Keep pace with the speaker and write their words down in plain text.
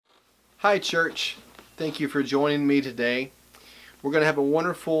Hi, church. Thank you for joining me today. We're going to have a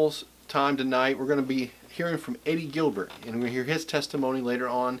wonderful time tonight. We're going to be hearing from Eddie Gilbert, and we're going to hear his testimony later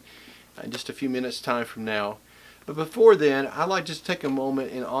on in just a few minutes' time from now. But before then, I'd like to just take a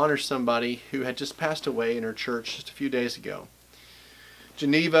moment and honor somebody who had just passed away in our church just a few days ago.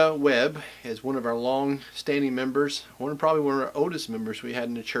 Geneva Webb is one of our long-standing members, probably one of our oldest members we had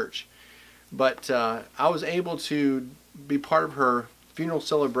in the church. But I was able to be part of her funeral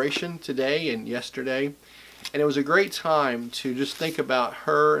celebration today and yesterday, and it was a great time to just think about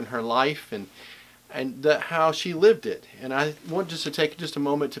her and her life and how she lived it. And I want just to take just a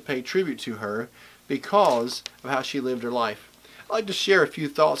moment to pay tribute to her because of how she lived her life. I'd like to share a few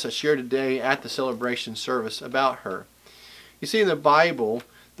thoughts I shared today at the celebration service about her. You see, in the Bible,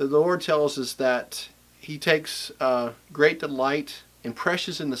 the Lord tells us that He takes great delight and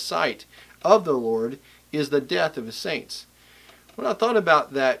precious in the sight of the Lord is the death of His saints. When I thought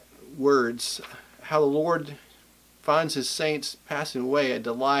about that words, how the Lord finds His saints passing away at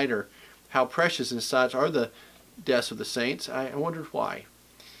delight, or how precious and such are the deaths of the saints, I wondered why.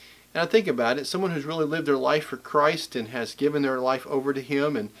 And I think about it, someone who's really lived their life for Christ and has given their life over to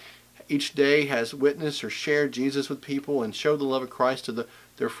Him and each day has witnessed or shared Jesus with people and showed the love of Christ to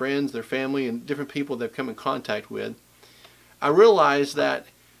their friends, their family, and different people they've come in contact with. I realized that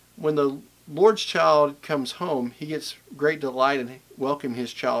when the Lord's child comes home, He gets great delight in welcoming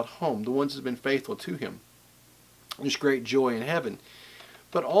His child home, the ones that have been faithful to Him. There's great joy in heaven.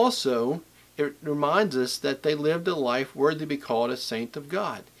 But also, it reminds us that they lived a life worthy to be called a saint of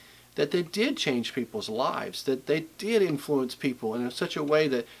God, that they did change people's lives, that they did influence people in such a way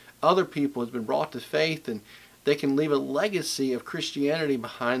that other people have been brought to faith and they can leave a legacy of Christianity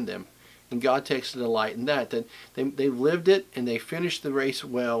behind them. And God takes a delight in that they lived it and they finished the race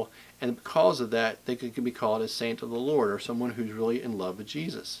well, and because of that, they could be called a saint of the Lord, or someone who's really in love with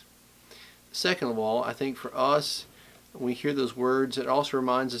Jesus. Second of all, I think for us, when we hear those words, it also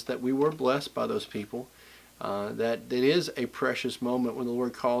reminds us that we were blessed by those people, that it is a precious moment when the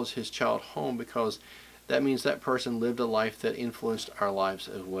Lord calls His child home, because that means that person lived a life that influenced our lives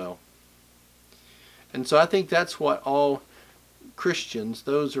as well. And so I think that's what all Christians,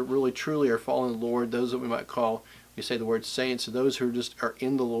 those who really truly are following the Lord, those that we might call, we say the word saints, those who just are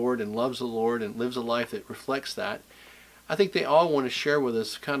in the Lord and loves the Lord and lives a life that reflects that, I think they all want to share with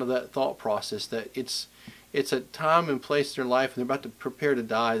us kind of that thought process that it's a time and place in their life and they're about to prepare to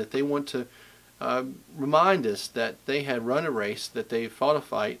die, that they want to remind us that they had run a race, that they fought a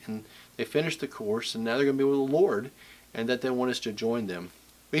fight, and they finished the course, and now they're going to be with the Lord, and that they want us to join them.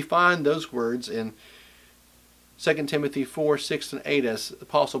 We find those words in 2 Timothy 4, 6, and 8 as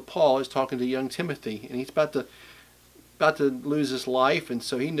Apostle Paul is talking to young Timothy, and he's about to lose his life, and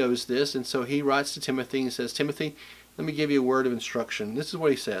so he knows this, and so he writes to Timothy and says, Timothy, let me give you a word of instruction. This is what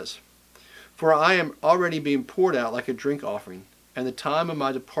he says. For I am already being poured out like a drink offering, and the time of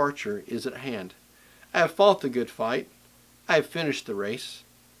my departure is at hand. I have fought the good fight. I have finished the race.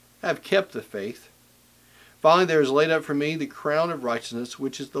 I have kept the faith. Finally, there is laid up for me the crown of righteousness,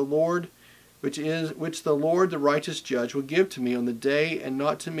 which the Lord the righteous judge will give to me on the day, and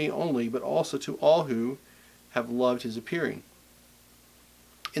not to me only, but also to all who have loved His appearing.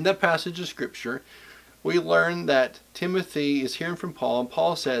 In that passage of Scripture, we learn that Timothy is hearing from Paul, and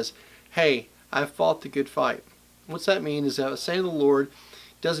Paul says, hey, I've fought the good fight. What's that mean is that the saint of the Lord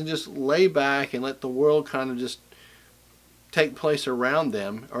doesn't just lay back and let the world kind of just take place around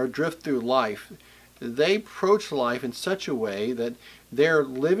them or drift through life. They approach life in such a way that they're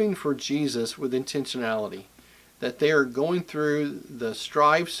living for Jesus with intentionality, that they are going through the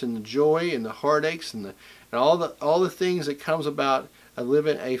stripes and the joy and the heartaches and all the things that comes about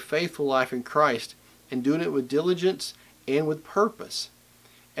living a faithful life in Christ and doing it with diligence and with purpose.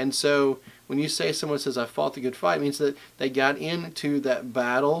 And so when you say someone says, I fought the good fight, it means that they got into that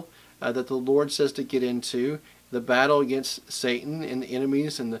battle that the Lord says to get into, the battle against Satan and the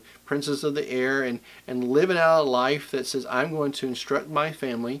enemies and the princes of the air, and living out a life that says, I'm going to instruct my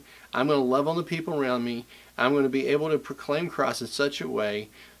family, I'm going to love on the people around me, I'm going to be able to proclaim Christ in such a way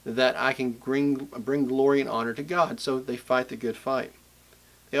that I can bring glory and honor to God. So they fight the good fight.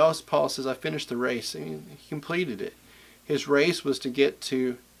 Paul says, I finished the race. He completed it. His race was to get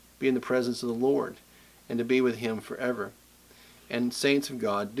to be in the presence of the Lord and to be with Him forever. And saints of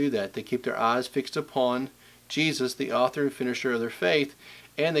God do that. They keep their eyes fixed upon Jesus, the author and finisher of their faith,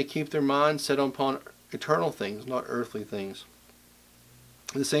 and they keep their minds set upon eternal things, not earthly things.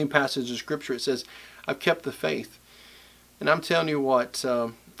 In the same passage of Scripture, it says, I've kept the faith. And I'm telling you what,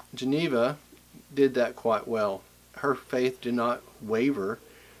 Geneva did that quite well. Her faith did not waver.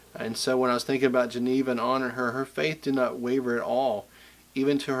 And so when I was thinking about Geneva and honoring her, her faith did not waver at all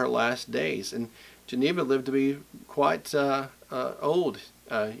even to her last days. And Geneva lived to be quite old.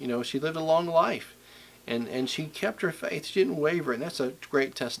 She lived a long life, and she kept her faith. She didn't waver, and that's a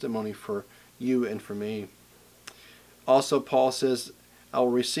great testimony for you and for me. Also, Paul says, I will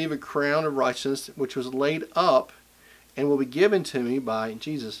receive a crown of righteousness which was laid up and will be given to me by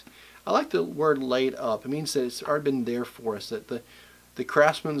Jesus. I like the word laid up. It means that it's already been there for us, that the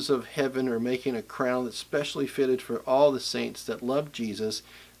craftsmen of heaven are making a crown that's specially fitted for all the saints that love Jesus,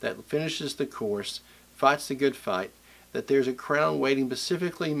 that finishes the course, fights the good fight, that there's a crown waiting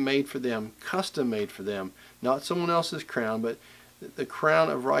specifically made for them, custom made for them, not someone else's crown, but the crown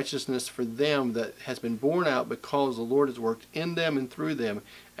of righteousness for them that has been borne out because the Lord has worked in them and through them,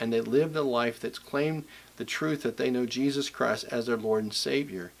 and they lived a life that's claimed the truth that they know Jesus Christ as their Lord and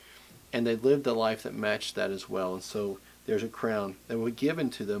Savior, and they lived a life that matched that as well. And so there's a crown that was given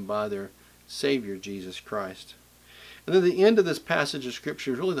to them by their Savior, Jesus Christ. And then the end of this passage of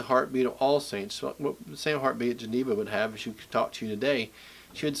Scripture is really the heartbeat of all saints. So the same heartbeat Geneva would have if she could talk to you today.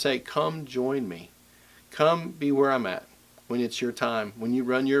 She would say, come join me. Come be where I'm at when it's your time, when you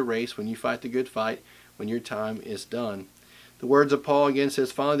run your race, when you fight the good fight, when your time is done. The words of Paul again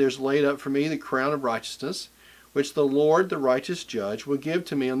says, finally there's laid up for me the crown of righteousness, which the Lord, the righteous judge, will give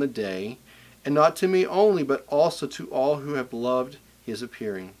to me on the day, and not to me only, but also to all who have loved his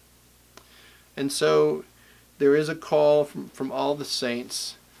appearing. And so there is a call from all the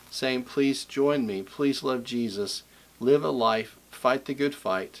saints saying, please join me, please love Jesus, live a life, fight the good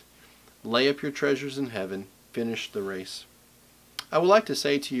fight, lay up your treasures in heaven, finish the race. I would like to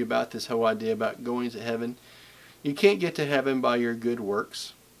say to you about this whole idea about going to heaven. You can't get to heaven by your good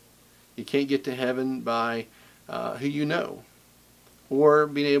works. You can't get to heaven by who you know, or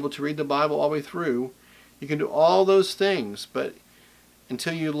being able to read the Bible all the way through. You can do all those things, but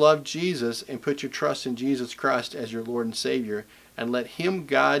until you love Jesus and put your trust in Jesus Christ as your Lord and Savior and let him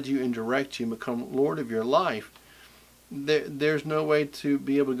guide you and direct you and become Lord of your life, there's no way to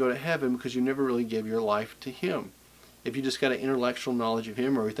be able to go to heaven because you never really gave your life to him. If you just got an intellectual knowledge of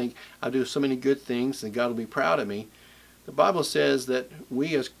him, or you think, I do so many good things and God will be proud of me, the Bible says that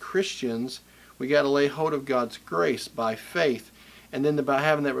we as Christians, we got to lay hold of God's grace by faith, and then by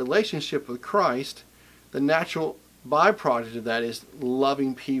having that relationship with Christ, the natural byproduct of that is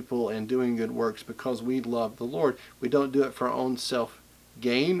loving people and doing good works because we love the Lord. We don't do it for our own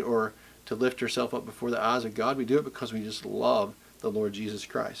self-gain or to lift ourselves up before the eyes of God. We do it because we just love the Lord Jesus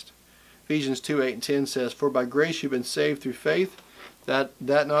Christ. Ephesians 2:8-10 says, for by grace you've been saved through faith, that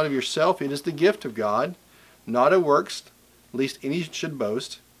not of yourself, it is the gift of God, not of works, lest any should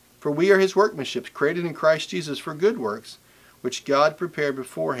boast. For we are his workmanship, created in Christ Jesus for good works, which God prepared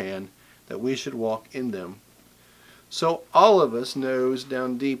beforehand that we should walk in them. So all of us knows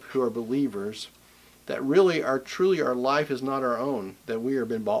down deep who are believers that really truly our life is not our own, that we have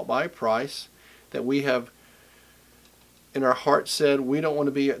been bought by a price, that we have in our heart said we don't want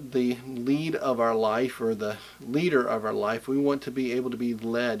to be the lead of our life or the leader of our life. We want to be able to be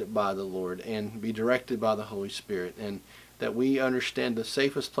led by the Lord and be directed by the Holy Spirit, and that we understand the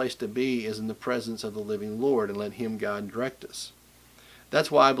safest place to be is in the presence of the living Lord and let him guide and direct us.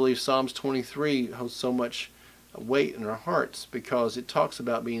 That's why I believe Psalms 23 holds so much weight in our hearts, because it talks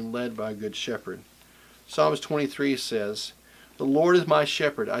about being led by a good shepherd. Psalms 23 says, the Lord is my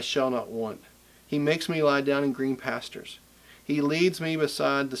shepherd, I shall not want. He makes me lie down in green pastures. He leads me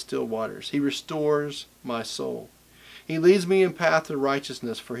beside the still waters. He restores my soul. He leads me in paths of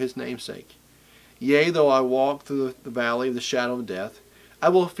righteousness for his name's sake. Yea, though I walk through the valley of the shadow of death, I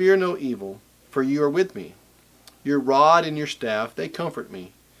will fear no evil, for you are with me. Your rod and your staff, they comfort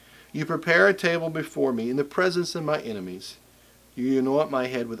me. You prepare a table before me in the presence of my enemies. You anoint my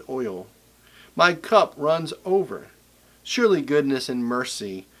head with oil. My cup runs over. Surely goodness and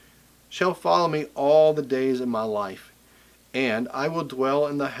mercy shall follow me all the days of my life, and I will dwell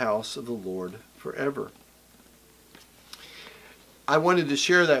in the house of the Lord forever. I wanted to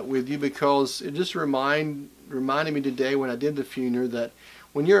share that with you because it just reminded me today when I did the funeral that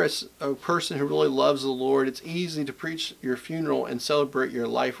when you're a person who really loves the Lord, it's easy to preach your funeral and celebrate your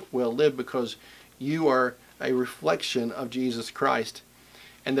life well lived because you are a reflection of Jesus Christ.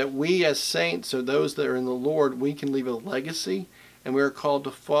 And that we as saints, or those that are in the Lord, we can leave a legacy, and we are called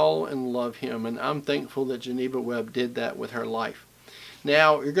to follow and love him. And I'm thankful that Geneva Webb did that with her life.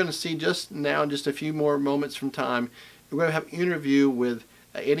 Now, you're going to see just now, in just a few more moments from time, we're going to have an interview with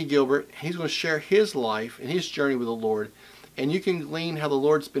Eddie Gilbert. He's going to share his life and his journey with the Lord. And you can glean how the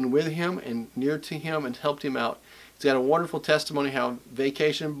Lord's been with him and near to him and helped him out. He's got a wonderful testimony how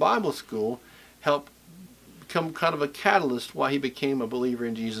Vacation Bible School helped become kind of a catalyst why he became a believer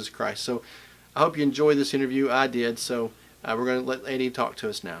in Jesus Christ. So I hope you enjoyed this interview. I did. So We're going to let Eddie talk to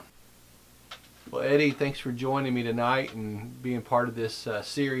us now. Well, Eddie, thanks for joining me tonight and being part of this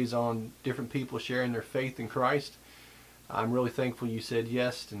series on different people sharing their faith in Christ. I'm really thankful you said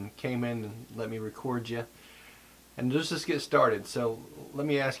yes and came in and let me record you. And just let's get started. So let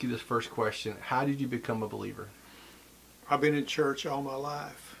me ask you this first question. How did you become a believer? I've been in church all my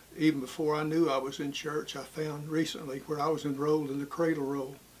life. Even before I knew I was in church, I found recently where I was enrolled in the Cradle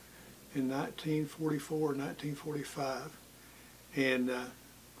Roll in 1944, 1945. And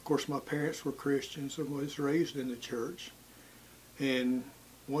of course my parents were Christians and was raised in the church. And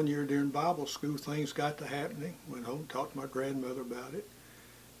one year during Bible school, things got to happening. Went home, talked to my grandmother about it.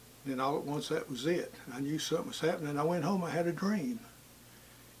 Then all at once, that was it. I knew something was happening. I went home, I had a dream.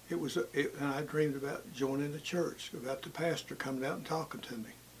 And I dreamed about joining the church, about the pastor coming out and talking to me.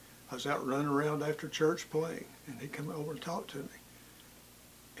 I was out running around after church playing, and he'd come over and talk to me.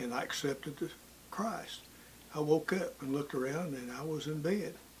 And I accepted Christ. I woke up and looked around, and I was in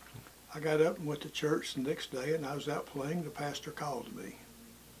bed. I got up and went to church the next day, and I was out playing. The pastor called me.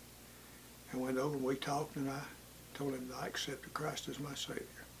 I went over and we talked, and I told him that I accepted Christ as my Savior.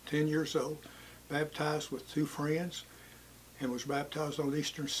 10 years old, baptized with 2 friends, and was baptized on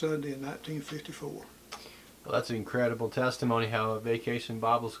Easter Sunday in 1954. Well, that's an incredible testimony how a vacation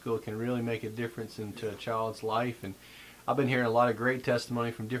Bible school can really make a difference into a child's life. And I've been hearing a lot of great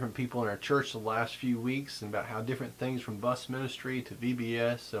testimony from different people in our church the last few weeks about how different things from bus ministry to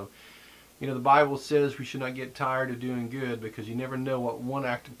VBS. So, you know, the Bible says we should not get tired of doing good because you never know what one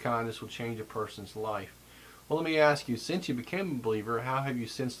act of kindness will change a person's life. Well, let me ask you, since you became a believer, how have you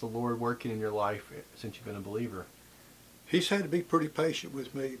sensed the Lord working in your life since you've been a believer? He's had to be pretty patient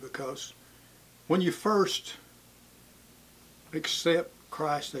with me because when you first accept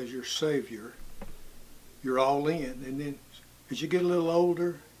Christ as your Savior, you're all in. And then as you get a little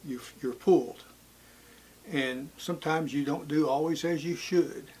older, you're pulled. And sometimes you don't do always as you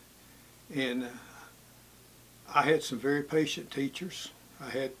should. And I had some very patient teachers. I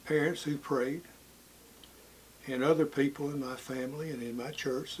had parents who prayed, and other people in my family and in my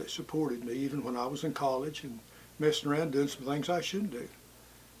church that supported me even when I was in college and messing around doing some things I shouldn't do.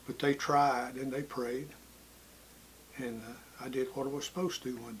 But they tried and they prayed, and I did what I was supposed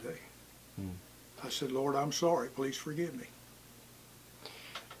to do one day. I said, Lord, I'm sorry, please forgive me.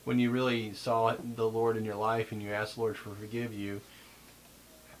 When you really saw the Lord in your life and you asked the Lord to forgive you,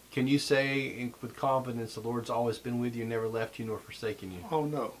 can you say with confidence the Lord's always been with you, never left you nor forsaken you? Oh,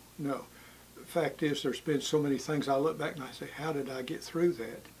 no, no. The fact is, there's been so many things I look back and I say, how did I get through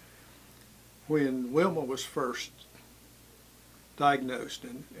that? When Wilma was first diagnosed,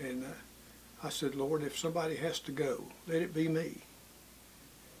 and I said, Lord, if somebody has to go, let it be me.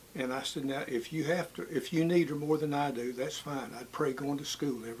 And I said, now, if you need her more than I do, that's fine. I'd pray going to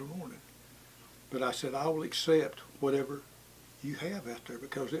school every morning. But I said, I will accept whatever you have out there,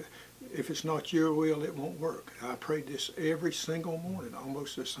 because if it's not your will, it won't work. I prayed this every single morning,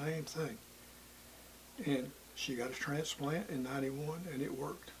 almost the same thing. And she got a transplant in '91, and it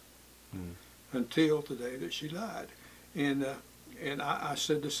worked until the day that she died. And I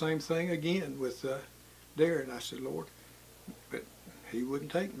said the same thing again with Darren. I said, Lord, but he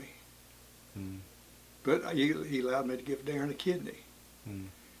wouldn't take me. But he allowed me to give Darren a kidney.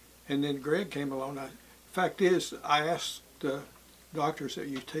 And then Greg came along. Fact is, I asked the doctors at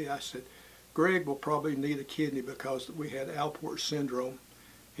UT, I said, Greg will probably need a kidney because we had Alport syndrome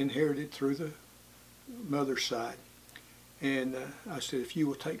inherited through the mother's side. And I said, if you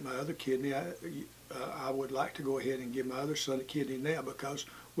will take my other kidney, I would like to go ahead and give my other son a kidney now because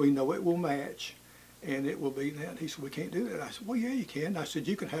we know it will match and it will be that. He said, we can't do that. I said, well, yeah, you can. I said,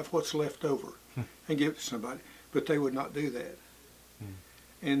 you can have what's left over and give it to somebody. But they would not do that.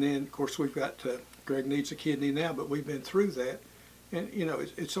 And then, of course, we've got, Greg needs a kidney now, but we've been through that. And, you know,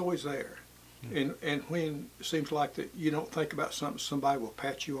 it's always there. And when it seems like that you don't think about something, somebody will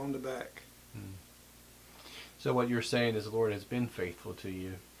pat you on the back. So what you're saying is the Lord has been faithful to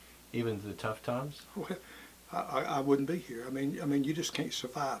you, even through the tough times? Well, I wouldn't be here. I mean, you just can't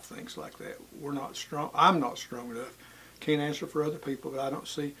survive things like that. We're not strong. I'm not strong enough. Can't answer for other people, but I don't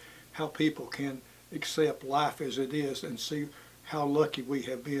see how people can accept life as it is and see how lucky we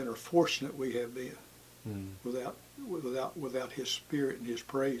have been or fortunate we have been without His Spirit and His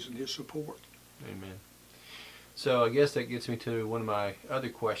praise and His support. Amen. So I guess that gets me to one of my other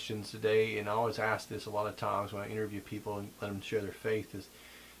questions today, and I always ask this a lot of times when I interview people and let them share their faith, is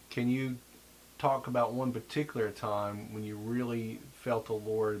can you talk about one particular time when you really felt the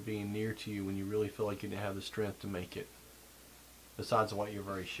Lord being near to you, when you really felt like you didn't have the strength to make it, besides what you've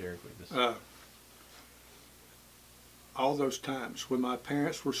already shared with us? All those times when my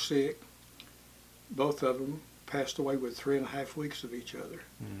parents were sick, both of them passed away with 3.5 weeks of each other.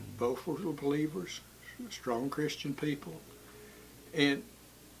 Both were believers, strong Christian people. And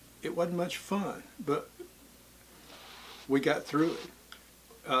it wasn't much fun, but we got through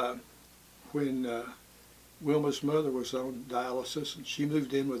it. When Wilma's mother was on dialysis, and she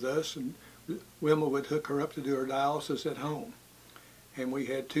moved in with us, and Wilma would hook her up to do her dialysis at home. And we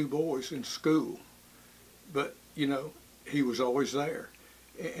had 2 boys in school. But, you know, he was always there.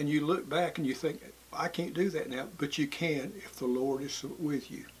 And you look back and you think, I can't do that now, but you can if the Lord is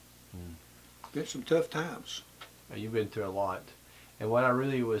with you. Been some tough times. You've been through a lot. And what I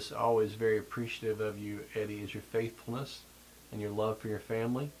really was always very appreciative of you, Eddie, is your faithfulness and your love for your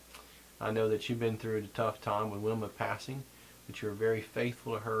family. I know that you've been through a tough time with Wilma passing, but you were very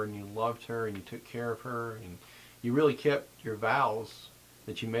faithful to her, and you loved her, and you took care of her, and you really kept your vows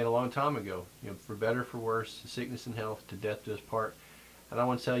that you made a long time ago, you know, for better, for worse, to sickness and health, to death do us part. And I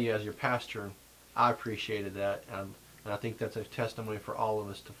want to tell you, as your pastor, I appreciated that, and I think that's a testimony for all of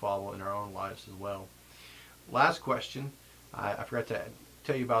us to follow in our own lives as well. Last question. I forgot to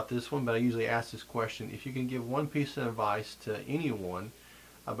tell you about this one, but I usually ask this question. If you can give one piece of advice to anyone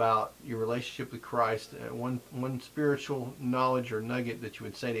about your relationship with Christ, one spiritual knowledge or nugget that you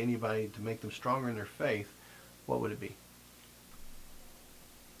would say to anybody to make them stronger in their faith, what would it be?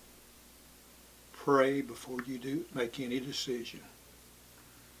 Pray before you do make any decision.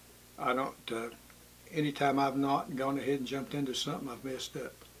 I don't, anytime I've not gone ahead and jumped into something, I've messed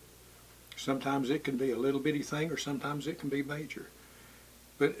up. Sometimes it can be a little bitty thing, or sometimes it can be major.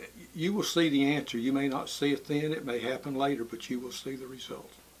 But you will see the answer. You may not see it then, it may happen later, but you will see the result.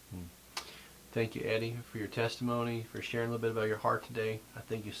 Thank you, Eddie, for your testimony, for sharing a little bit about your heart today. I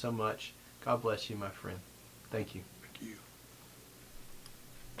thank you so much. God bless you, my friend. Thank you. Thank you.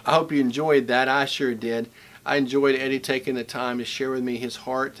 I hope you enjoyed that. I sure did. I enjoyed Eddie taking the time to share with me his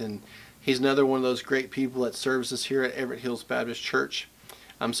heart, and he's another one of those great people that serves us here at Everett Hills Baptist Church.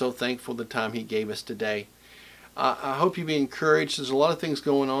 I'm so thankful for the time he gave us today. I hope you be encouraged. There's a lot of things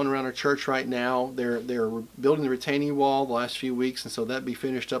going on around our church right now. They're building the retaining wall the last few weeks, and so that'll be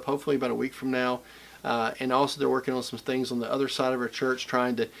finished up hopefully about a week from now. And also they're working on some things on the other side of our church,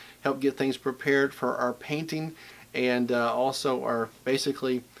 trying to help get things prepared for our painting, and also our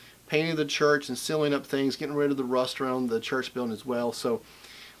basically painting the church and sealing up things, getting rid of the rust around the church building as well. So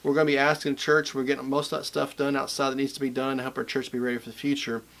we're going to be asking the church. We're getting most of that stuff done outside that needs to be done to help our church be ready for the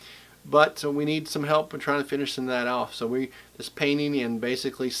future. But we need some help in trying to finish that off. So this painting and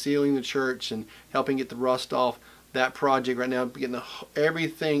basically sealing the church and helping get the rust off, that project right now, getting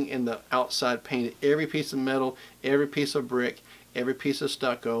everything in the outside painted, every piece of metal, every piece of brick, every piece of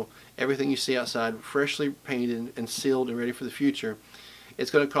stucco, everything you see outside, freshly painted and sealed and ready for the future. It's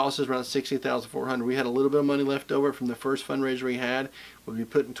going to cost us around $60,400. We had a little bit of money left over from the first fundraiser we had. We'll be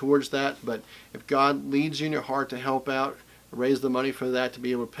putting towards that. But if God leads you in your heart to help out, raise the money for that, to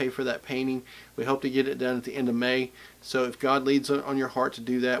be able to pay for that painting, we hope to get it done at the end of May. So if God leads on your heart to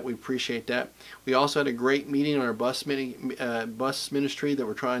do that, we appreciate that. We also had a great meeting on our bus ministry that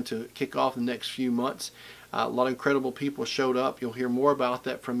we're trying to kick off in the next few months. A lot of incredible people showed up. You'll hear more about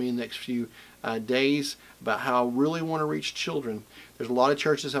that from me in the next few days, about how I really want to reach children. There's a lot of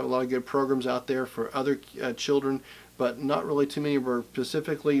churches that have a lot of good programs out there for other children, but not really too many are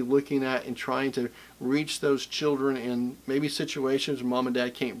specifically looking at and trying to reach those children in maybe situations where mom and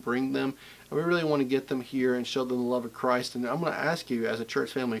dad can't bring them. And we really want to get them here and show them the love of Christ. And I'm going to ask you, as a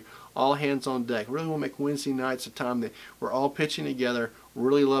church family, all hands on deck. I really want to make Wednesday nights a time that we're all pitching together,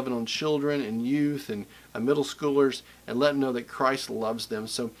 really loving on children and youth and middle schoolers, and let them know that Christ loves them.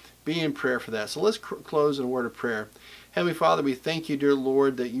 So be in prayer for that. So let's close in a word of prayer. Heavenly Father, we thank you, dear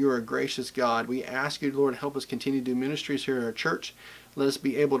Lord, that you are a gracious God. We ask you, Lord, to help us continue to do ministries here in our church. Let us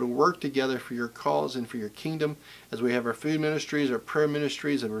be able to work together for your cause and for your kingdom as we have our food ministries, our prayer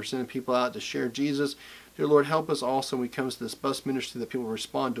ministries, and we're sending people out to share Jesus. Dear Lord, help us also when it comes to this bus ministry that people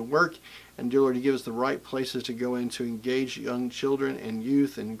respond to work. And dear Lord, you give us the right places to go in to engage young children and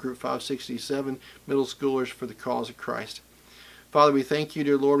youth and Group 567 middle schoolers for the cause of Christ. Father, we thank you,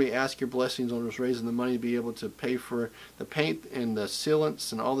 dear Lord. We ask your blessings on us raising the money to be able to pay for the paint and the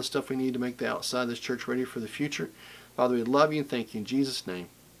sealants and all the stuff we need to make the outside of this church ready for the future. Father, we love you and thank you in Jesus' name.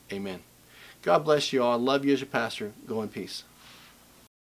 Amen. God bless you all. I love you as your pastor. Go in peace.